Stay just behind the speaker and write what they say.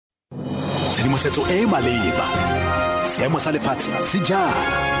tshedimosetso e e maleba, seemo sa lefatshe se jang,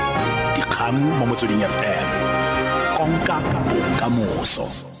 dikgang mo motsweding FM, konka bokamoso.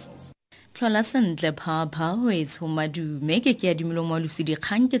 Tlhola sentle phapha ho etsho madume ke Keadimilwe Moalusi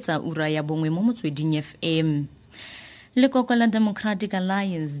dikgang ke tsa ura ya Bongwe mo motsweding FM. Lekoko la Democratic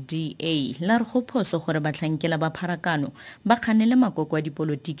Alliance DA la re go phoso gore batlhankela ba pharakano ba kganele makoko a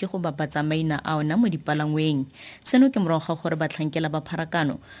dipolotiki go bapatsa maina a ona mo dipalangweng. Seno ke morago gore batlhankela ba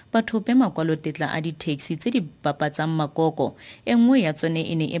pharakano ba thope makwalotetla a di-taxi tse di bapatsang makoko. E nngwe ya tsone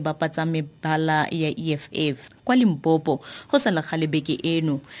e ne e bapatsa mebala ya EFF kwa Limpopo go sa le gale beke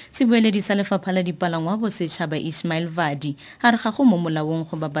eno. Sebueledi sa lefapha la dipalangwa bosetšhaba Ismail Vadi a re ga go mo molaong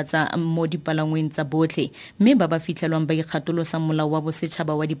go bapatsa mo dipalangweng tsa botlhe, mme ba ba fitlhelwang ba ikgatolosa molao wa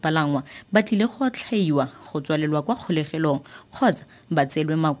bosetšhaba wa dipalangwa ba tlile go tlhaiwa go tswalelwa kwa kgolegelong kgotsa ba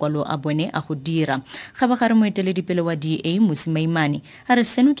tselwe makwalo a bone a go dira. Ga ba gare moeteledipele wa DA Musimaimane a re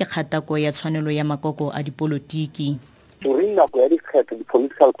seno ke kgatako ya tshwanelo ya makoko a dipolotiki. During the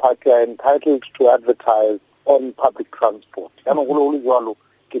political party are entitled to advertise on public transport. They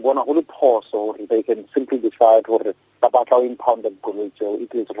can simply decide it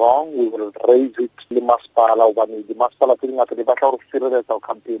is wrong, we will raise it. The Maspala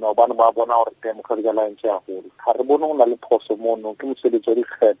campaign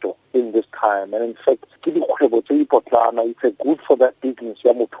in this time. And in fact, it's a good for that business.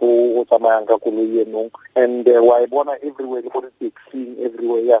 And everywhere, seeing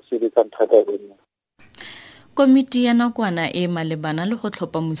everywhere, Komiti ya nakwana e malebana le go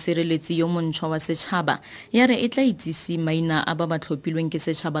tlhopha mosireletsi yo montšhwa wa setšhaba ya re e tla itsise maina a ba ba tlhophilweng ke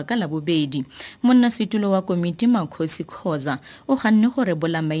setšhaba ka labobedi. Monnasetulo wa komiti Kgosi o ganne gore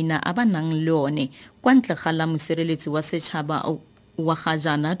bola maina a ba nang le one kwa ntle ga la mosireletsi wa setšhaba wa ga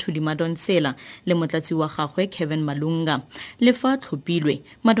jana Thuli Madonsela le motlatsi wa gagwe Kevin Malunga. Le fa tlhophilwe,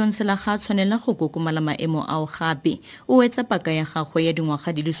 Madonsela ga tshwanela go kokomala maemo ao gape. O etsa paka ya gagwe ya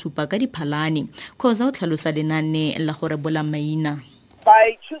dingwaga di le 7 ka Diphalane. Khoza o tlhalosa lenane la gore bola maina.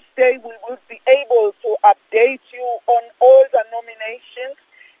 By Tuesday, we will be able to update you on all the nominations,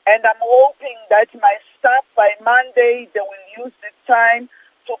 and I'm hoping that my staff by Monday, they will use the time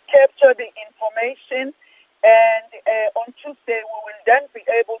to capture the information. And on Tuesday, we will then be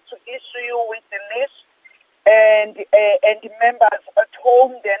able to issue you with the list, and members at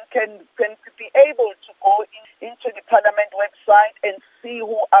home then can be able to go into the Parliament website and see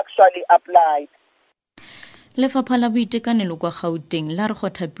who actually applied. Lefapha la boitekanelo kwa Gauteng la re go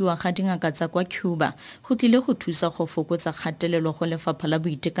thapiwa ga dingaka tsa kwa Cuba go tlile go thusa go fokotsa kgatelelo go lefapha la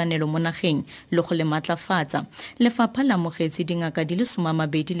boitekanelo mo nageng le go le matlafatsa. Lefapha la mogetse dingaka di le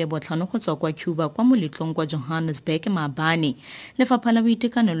 25 go tswa kwa Cuba kwa moletlong kwa Johannesburg maabane. Lefapha la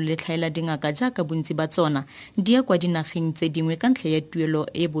boitekanelo le tlhaela dingaka jaaka bontsi ba tsona di ya kwa dinageng tse dingwe ka ntlha ya tuelo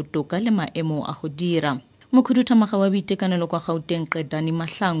e botoka le maemo a go dira. Mokhuduthamaga wa boitekanelo kwa Gauteng Qedani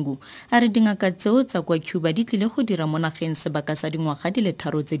Mahlangu a re dingaka tseo tsa kwa Cuba di tlile go dira mo nageng sebaka sa dingwaga di le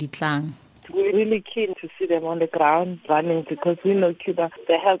 3 tse di tlang. We're really keen to see them on the ground running because we know Cuba,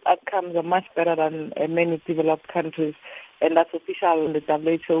 the health outcomes are much better than many developed countries. And that's official in the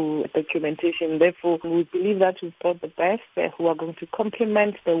WHO documentation. Therefore, we believe that we've got the best who are going to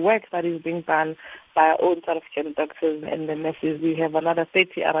complement the work that is being done by our own South African doctors and the nurses. We have another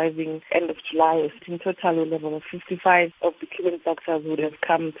 30 arriving end of July. In total, we'll have about 55 of the Cuban doctors who would have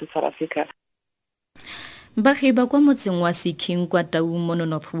come to South Africa. Baagi ba kwa motseng wa Sekhing kwa Taung mo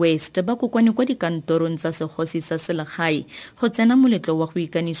Northwest ba kokwane kwa dikantorong tsa Sekgosi sa selegae go tsena moletlo wa go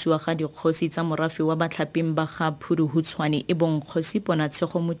ikanisiwa ga dikgosi tsa morafe wa Batlhaping Ba Ga Phuduhutshwana e bong Kgosi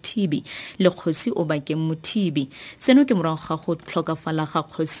Ponatshego Mothibi le Kgosi Obakeng Mothibi. Seno ke morago ga go tlhokafala ga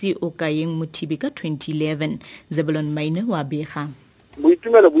Kgosi Obakeng Mothibi ka 2011. Zebulon Maine wa bega.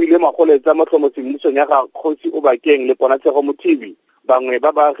 Boitumelo bo ile magoletsa motlhomotsimmusong ya ga Kgosi Obakeng le Ponatshego Mothibi. Bangwe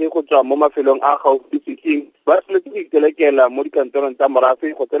ba baagi go tswa mo mafelong a gaufi Sekhing ba tletse go ikelekela mo dikantorong tsa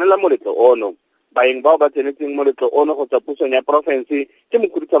morafe go tsenela moletlo ono. Baeng bao ba tsenetseng moletlo ono go tswa pusong ya porofense ke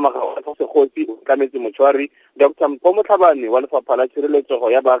mokhuduthamaga wa Sekgosi o tlametse motshwari Dr. Motlhabane wa lefapha la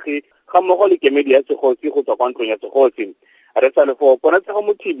tshireletsego ya baagi ga mmogo le kemedi ya Sekgosi go tswa kwa ntlong ya Sekgosi. Re sa le go Ponatshego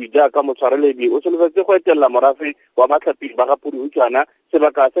Mothibi jaaka motshwareledi o solofetse go etella morafe wa Batlhaping Ba Ga Phuduhutshwana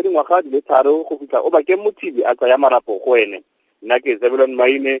sebaka sa dingwaga di le 3 go fitlha Obakeng Mothibi a tsaya marapo go ene. Nake Zebulon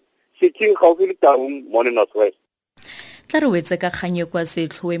Maine, Sekhing gaufi le Taung mo Northwest. tla re wetse ka kganye kwa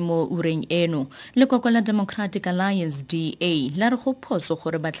setlhoe mo ureng eno lekoko la Democratic Alliance DA la re go phoso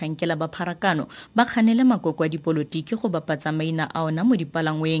gore batlhankela ba pharakano ba kganele makoko a dipolotiki go bapatsa maina a ona mo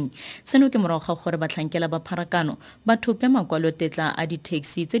dipalangweng seno ke morago ga gore batlhankela ba pharakano ba thope makwalotetla a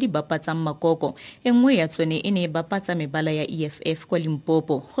di-taxi tse di bapatsang makoko e nngwe ya tsone e ne e bapatsa mebala ya EFF kwa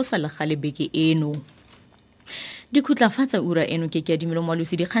Limpopo go sa le gale beke eno. Dikhutlafatsa ura eno ke Keadimilwe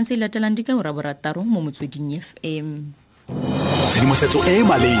Moalusi dikgang tse latelang di ka ura borataro mo motsweding FM. Tshedimosetso e e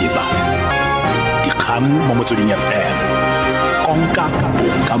maleba dikgang mo motsweding FM konka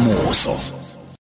bokamoso.